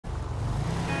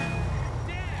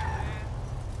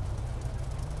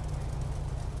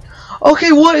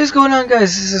Okay, what is going on,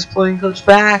 guys? This is Playing Coach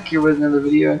back here with another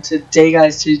video, and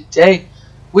today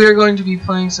we are going to be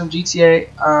playing some GTA.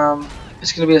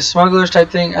 It's going to be a smugglers type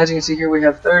thing. As you can see here, we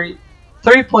have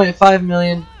 $30.5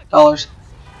 million,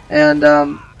 and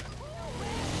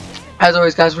as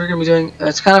always, guys, we're going to be doing.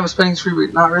 It's kind of a spending spree,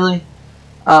 but not really.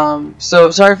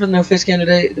 So sorry for the no face cam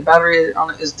today. The battery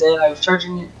on it is dead. I was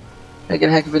charging it, making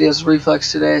a heck of videos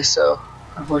reflex today, so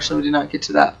unfortunately we did not get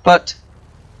to that, but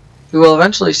we will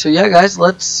eventually. So yeah, guys,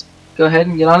 let's go ahead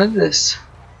and get on into this.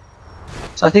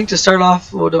 So I think to start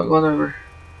off, we'll don't go on the river.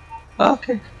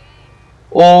 Okay.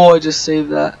 Oh, I just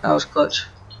saved that. That was clutch.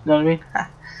 You know what I mean?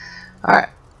 Alright.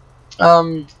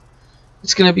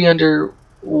 It's gonna be under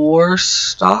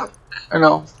Warstock. Or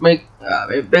no,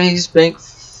 base bank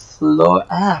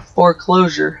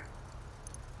foreclosure.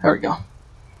 There we go.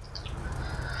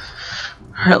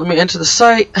 Alright, let me enter the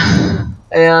site.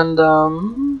 And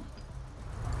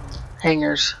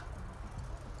hangars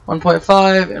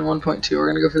 1.5 and 1.2. We're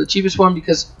gonna go for the cheapest one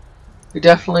because we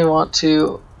definitely want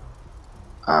to.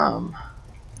 Well,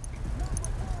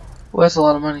 that's a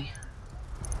lot of money.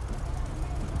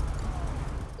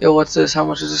 Yo, what's this? How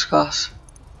much does this cost?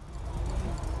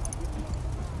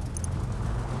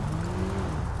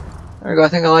 There we go. I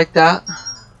think I like that.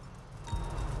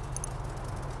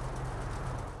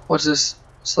 What's this?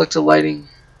 Select a lighting.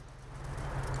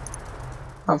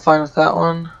 I'm fine with that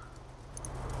one.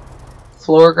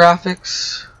 Floor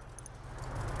graphics.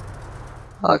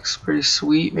 That looks pretty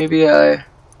sweet. Maybe I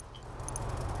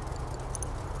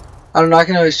don't know. I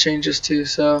can always change this too.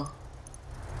 So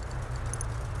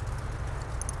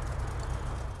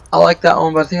I like that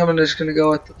one, but I think I'm just gonna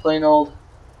go with the plain old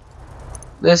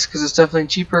this because it's definitely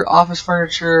cheaper. Office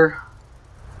furniture.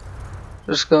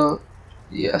 Just go,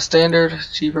 yeah, standard,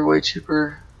 cheaper, way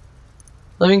cheaper.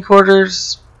 Living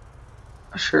quarters.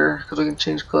 Sure, because we can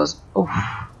change clothes.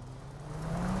 Oh.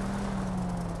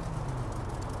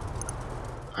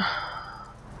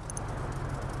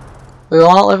 We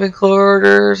want living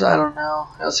quarters. I don't know.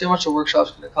 Let's see how much a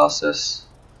workshop's going to cost us.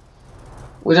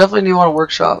 We definitely do want a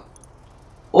workshop.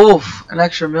 Oof, an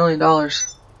extra $1 million.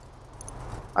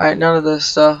 Alright, none of this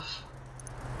stuff.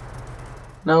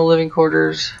 No living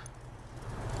quarters.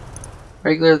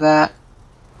 Regular that.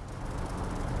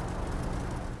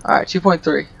 Alright,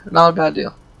 2.3. Not a bad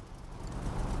deal.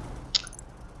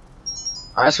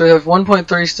 Alright, so we have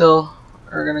 1.3 still.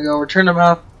 We're going to go return to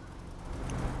map.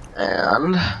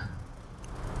 And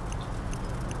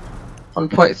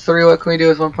 1.3, what can we do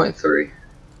with 1.3?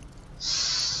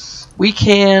 We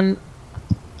can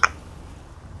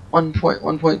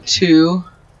 1.2.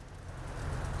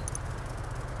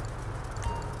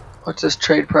 What's this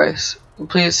trade price?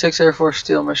 Complete 6 Air Force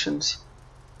Steel missions.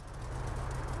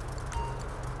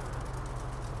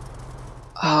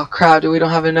 Oh crap, dude, we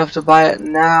don't have enough to buy it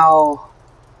now.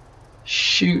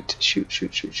 Shoot.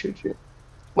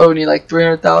 What do we need, like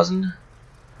 300,000?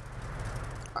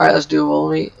 Alright, let's do it. We'll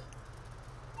meet.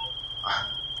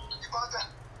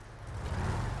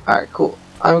 Alright, cool.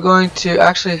 I'm going to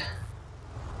actually.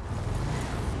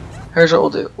 Here's what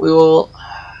we'll do. We will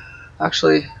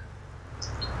actually.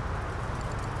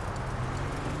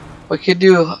 We could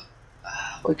do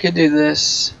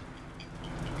this.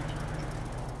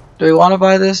 Do we want to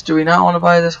buy this? Do we not want to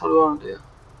buy this? What do we want to do?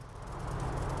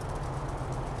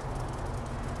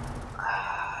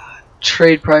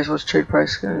 Trade price. What's trade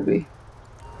price going to be?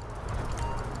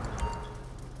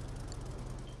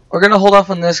 We're going to hold off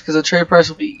on this because the trade price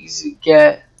will be easy to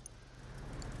get.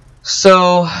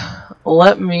 So,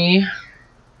 we're going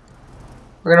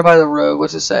to buy the Rogue.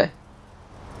 What's it say?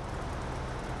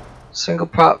 Single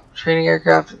prop training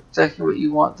aircraft. Exactly what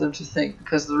you want them to think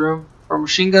because the room for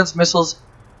machine guns, missiles,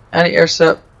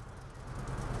 anti-aircraft,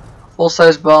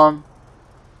 full-size bomb.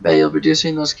 Bet you'll be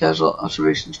reducing those casual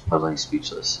observations, puzzling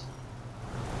speechless.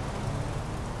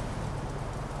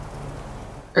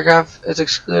 Aircraft is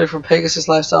excluded from Pegasus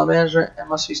lifestyle management and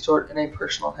must be stored in a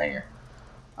personal hangar.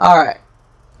 Alright.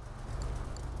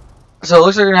 So it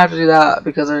looks like we're going to have to do that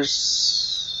because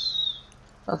there's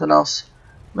nothing else.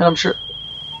 I mean, I'm sure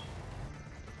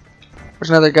there's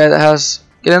another guy that has.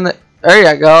 Get in there.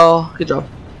 There you go. Good job.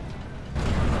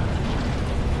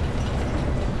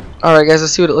 Alright, guys,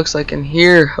 let's see what it looks like in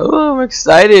here. Oh, I'm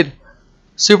excited.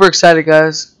 Super excited,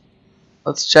 guys.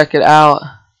 Let's check it out.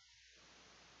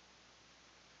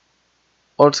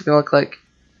 What's it gonna look like?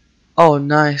 Oh,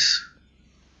 nice.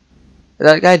 Is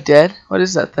that guy dead? What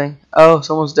is that thing? Oh,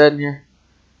 someone's dead in here.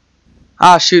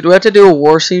 Ah, shoot. Do we have to do a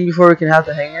war scene before we can have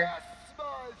the hangar?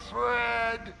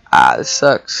 Ah, this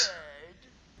sucks.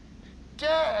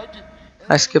 Can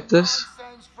I skip this?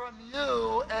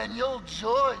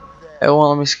 It won't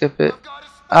let me skip it.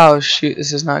 Oh shoot,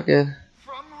 this is not good.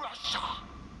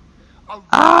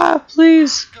 Ah,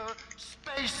 please.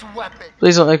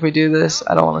 Please don't make me do this.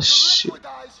 I don't want to shoot.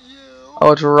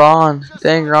 Oh, it's Ron.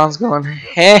 Dang, Ron's going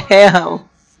ham.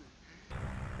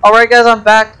 Alright guys, I'm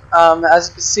back. As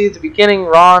you can see at the beginning,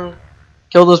 Ron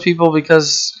killed those people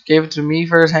because he gave it to me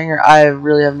for his hanger. I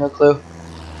really have no clue.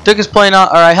 Took his plane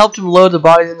out, or I helped him load the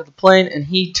bodies into the plane, and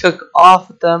he took off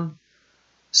with them.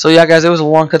 So yeah guys, it was a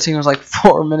long cutscene. It was like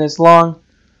 4 minutes long.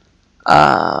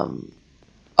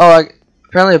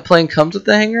 Apparently a plane comes with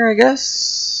the hanger, I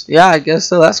guess. Yeah, I guess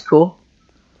so. That's cool.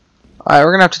 Alright,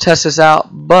 we're gonna have to test this out,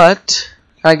 but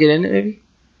can I get in it maybe?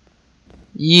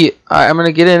 Yeah. Alright, I'm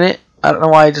gonna get in it. I don't know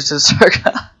why I just did a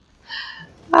circle.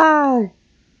 Hi.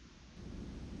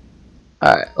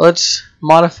 Alright, let's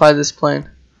modify this plane.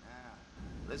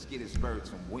 Let's get his bird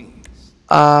some wings.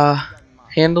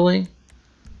 Handling.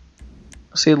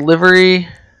 Let's see, livery.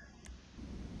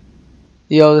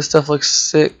 Yo, this stuff looks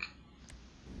sick.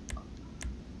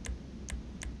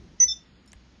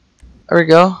 There we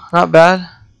go. Not bad.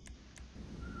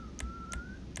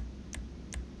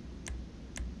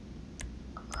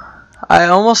 I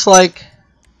almost like.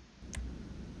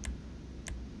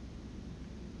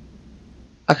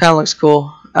 That kind of looks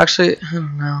cool. Actually, I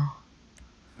don't know.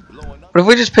 But if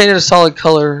we just painted a solid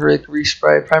color, like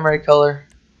respray, primary color.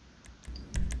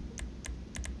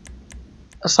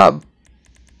 That's not.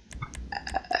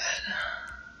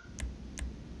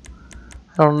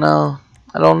 I don't know.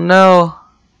 I don't know.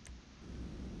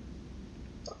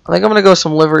 I think I'm gonna go with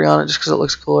some livery on it just because it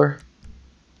looks cooler.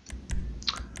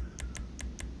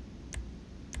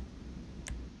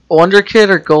 Wonder Kid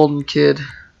or Golden Kid?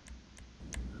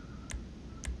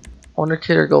 Wonder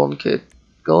Kid or Golden Kid?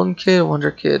 Golden Kid, Wonder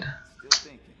Kid.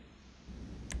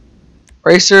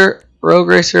 Racer, Rogue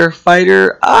Racer,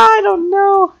 Fighter. I don't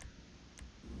know.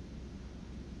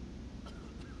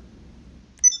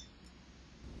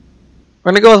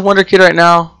 We're gonna go with Wonder Kid right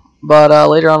now, but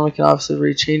later on we can obviously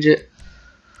rechange it.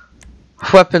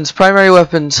 Weapons, primary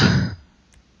weapons.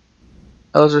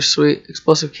 Those are sweet.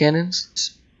 Explosive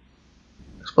cannons.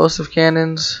 Explosive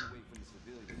cannons.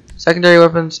 Secondary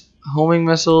weapons. Homing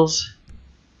missiles.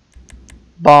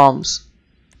 Bombs.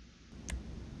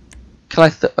 Can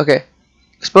I? Okay.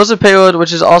 Explosive payload,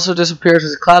 which is also disappears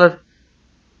as a cloud of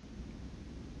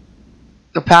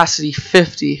capacity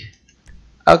 50.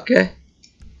 Okay.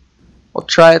 We'll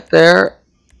try it there.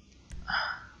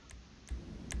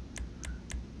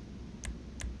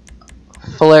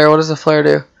 Flare. What does the flare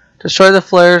do? Destroy the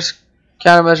flares.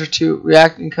 Countermeasure to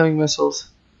react incoming missiles.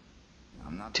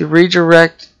 To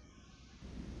redirect.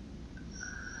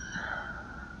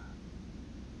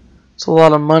 It's a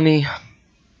lot of money.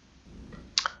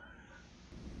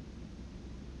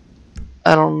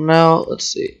 I don't know. Let's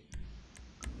see.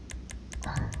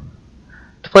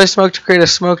 To place smoke to create a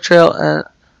smoke trail and.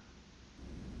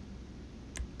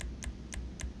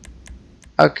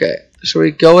 Okay. Should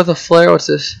we go with a flare? What's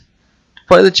this? To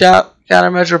play the chat.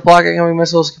 Countermeasure block incoming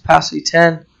missiles capacity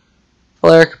 10.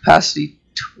 Flare capacity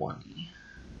 20.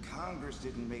 Congress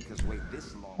didn't make us wait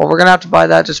this long. Well, we're gonna have to buy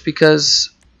that just because.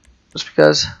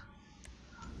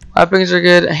 Weapons are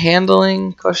good.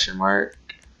 Handling? Question mark.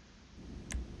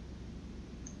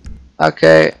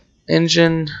 Okay.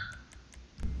 Engine.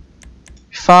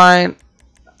 Fine.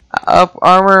 Up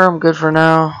armor. I'm good for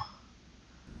now.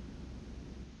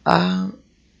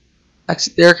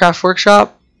 Exit the aircraft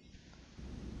workshop.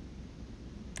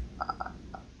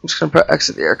 I'm just gonna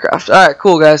exit the aircraft. Alright,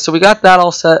 cool guys. So we got that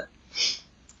all set.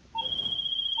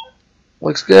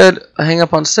 Looks good. I hang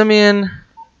up on Simeon.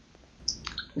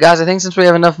 Guys, I think since we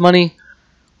have enough money,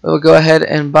 we'll go ahead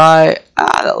and buy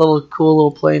that little cool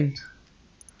little plane.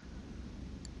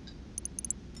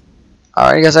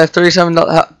 Alright guys, I have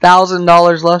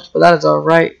 $37,000 left, but that is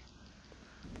alright.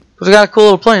 Because we got a cool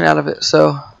little plane out of it.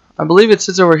 So I believe it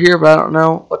sits over here, but I don't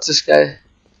know. What's this guy?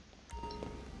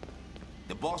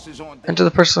 Enter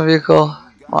the personal vehicle.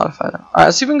 Modify them. Alright,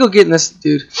 let's see if we can go get in this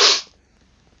dude.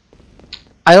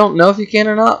 I don't know if you can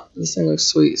or not. This thing looks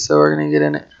sweet, so we're going to get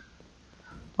in it.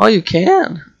 Oh, you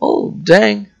can. Oh,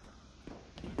 dang.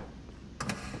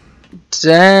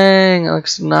 Dang, it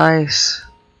looks nice.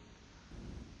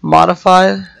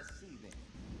 Modified.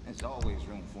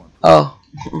 Oh.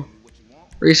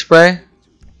 Respray.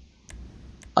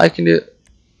 I can do it.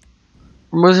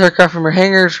 Remove the aircraft from your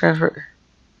hangar. Transfer.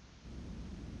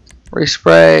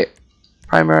 Respray.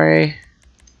 Primary.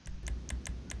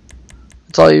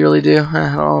 That's all you really do.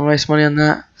 I don't want to waste money on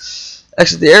that.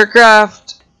 Exit the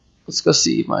aircraft. Let's go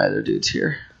see my other dudes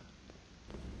here.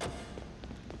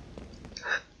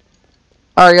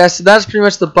 Alright guys, so that's pretty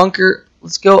much the bunker.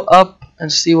 Let's go up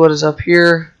and see what is up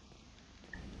here.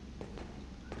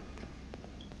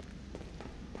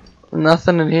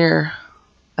 Nothing in here.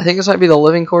 I think this might be the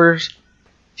living quarters.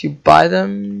 If you buy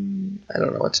them, I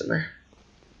don't know what's in there.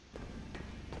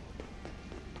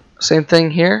 Same thing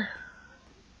here.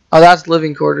 Oh, that's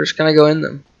living quarters. Can I go in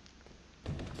them?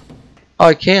 Oh,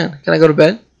 I can. Can I go to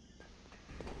bed?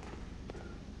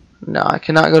 No, I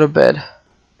cannot go to bed.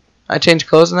 I change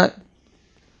clothes in that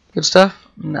good stuff?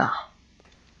 No.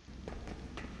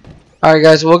 Alright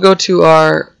guys, we'll go to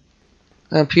our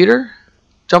computer.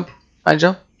 Jump. I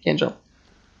jump? Can't jump.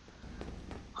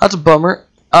 That's a bummer.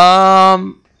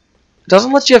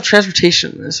 Doesn't let you have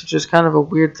transportation in this, which is kind of a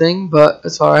weird thing, but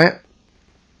it's alright.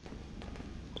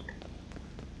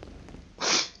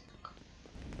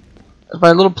 Has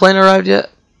my little plane arrived yet?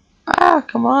 Ah,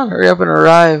 come on, hurry up and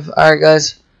arrive. Alright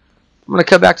guys, I'm going to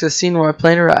cut back to the scene where my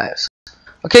plane arrives.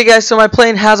 Okay guys, so my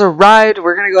plane has arrived.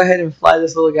 We're going to go ahead and fly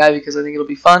this little guy because I think it'll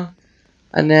be fun.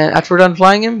 And then after we're done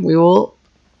flying him, we will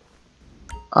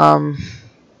call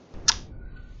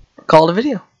it a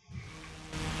video.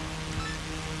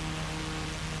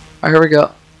 Alright, here we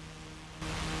go.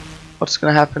 What's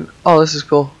going to happen? Oh, this is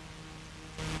cool.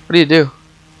 What do you do?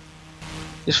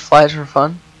 Just fly it for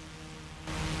fun?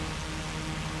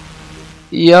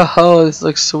 Yo, this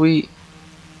looks sweet.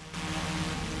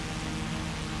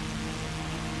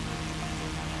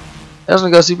 It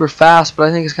doesn't go super fast, but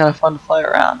I think it's kind of fun to fly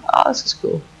around. Oh, this is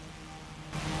cool.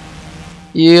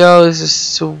 Yo, this is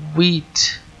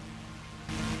sweet.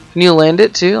 Can you land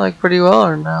it too, like pretty well,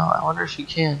 or no? I wonder if you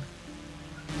can.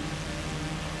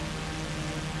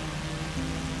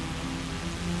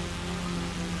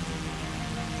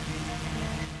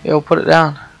 Yo, put it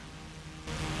down.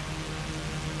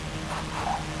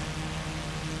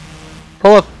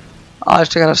 Pull up. Oh, I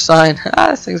just took out a sign. Ah,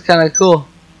 this thing's kind of cool.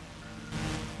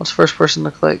 What's first person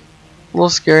look like? A little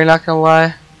scary, not gonna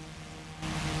lie.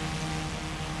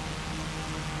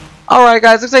 Alright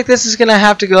guys, looks like this is gonna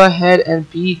have to go ahead and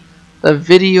be the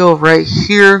video right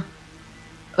here.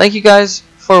 Thank you guys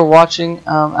for watching.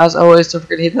 As always, don't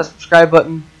forget to hit that subscribe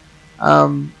button.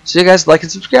 So you guys like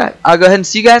and subscribe. I'll go ahead and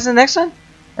see you guys in the next one,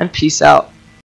 and peace out.